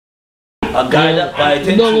A guy that buy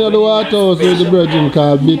attention. Down in the waterhouse with the virgin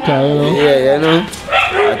called Bitta, you know. Yeah, you know.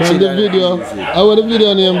 From the video, how was the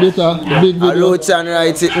video name, Bitta? The big video. I wrote and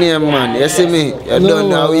write it name, man. You see me? You don't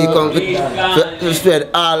know we come to spread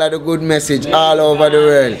all of the good message all over the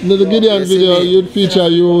world. The Gideon video, you'd feature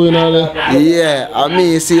you, you know. Yeah, and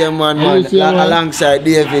me see a man, alongside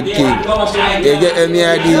David King. You get me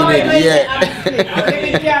a deal with it, yeah.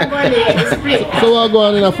 So we're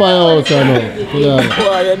going in a firehouse, you know. Yeah.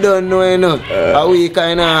 Well, you don't know, you know. We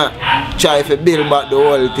kind of try to build back the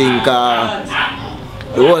whole thing, cause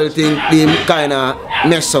the whole thing kind of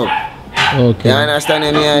mess up. Okay. You understand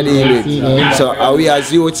any idea? So we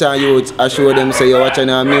as youths and youths, I show them say you're watching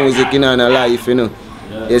our music in our life, you know.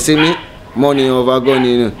 You see me? Money over gun,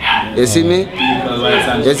 you know. You see me?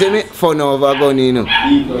 You see me? Fun over gun, you know.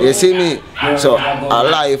 You see me? So a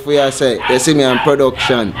life we are say, you see me on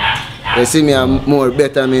production. You see me I'm more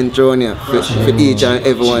betterment thrown here for each and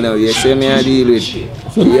every one of you. You see me I deal with.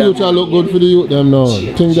 So the future look good for the youth them now.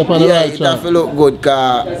 Things up on the right track. Yeah, it have to look good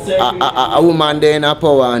because a woman there in a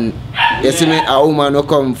power and you see me a woman will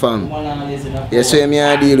come from. You see me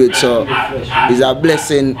I deal with, so it's a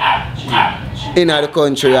blessing in the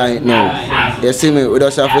country right now. You see me, we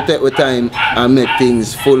just have to take the time and make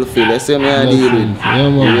things fulfill. You see me I deal with. Yeah,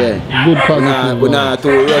 man. Yeah. Good positive. We're not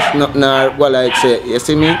too rush, not what like say. You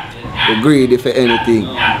see me? We're greedy for anything.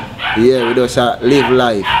 Yeah, we just live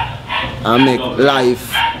life and make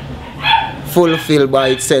life fulfilled by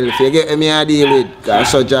itself. You get me I deal with, because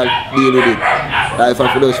such a deal with it. Life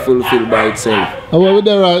have to just fulfilled by itself. And what we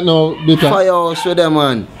there right now, Bitta? Firehouse with them,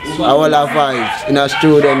 man. All our vibes in a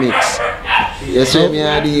studio mix. You see me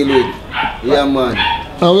I deal with. Yeah, man.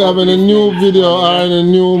 And we having a new video or a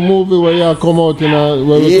new movie where you come out in a...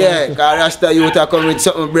 Yeah, because Rasta youth are coming with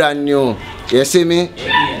something brand new. You see me?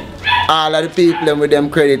 All of the people with them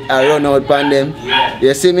credit I run out on them.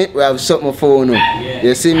 You see me? We have something for you.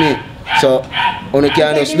 You see me? So, you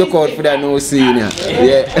can just look out for that new scene.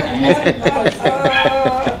 Yeah.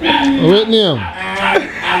 What name?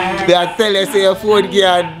 They are telling you say your phone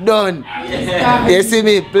are done. You see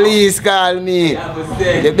me? Please call me.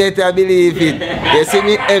 You better believe it. You see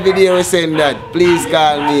me? Every day we send that. Please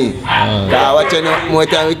call me. Because watch you know, more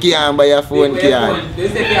time we can't buy your phone card.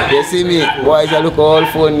 You see me? Boys, I look all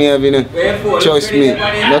phone me have, you know. Trust me.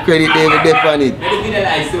 No credit every day on it.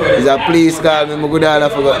 It's a please call me. I'm good all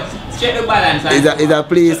for go. It's a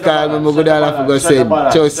please call me. I'm good all for go send.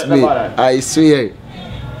 Trust me. I swear.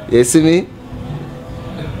 You see me?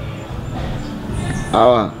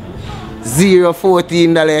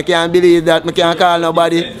 0.14 $. I can't believe that. I can't call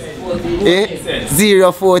nobody.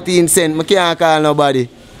 0.14 cents. I can't call nobody.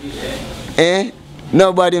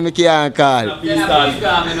 Nobody I can't call.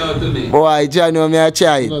 Boy, John, know me a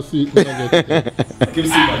try. Keep see, buddy.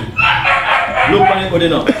 Look on it good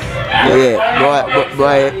enough. Yeah,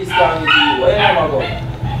 boy.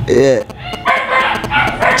 Yeah.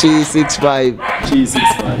 365.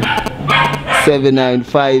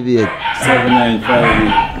 7958.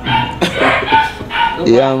 7958.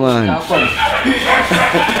 Yeah, man.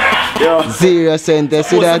 Yo. 0 cents. You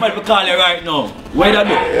see that? Somebody call you right now. Where that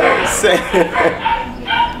do?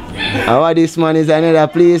 How this man is another,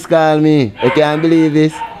 please call me. I can't believe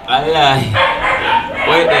this. I lie.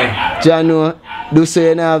 Wait there. Jano, do so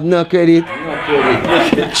you have no credit? No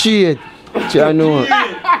credit. Cheat. Jano.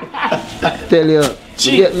 Tell you.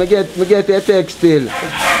 Me get a text still.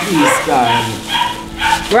 Please call me.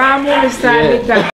 Ram movie star.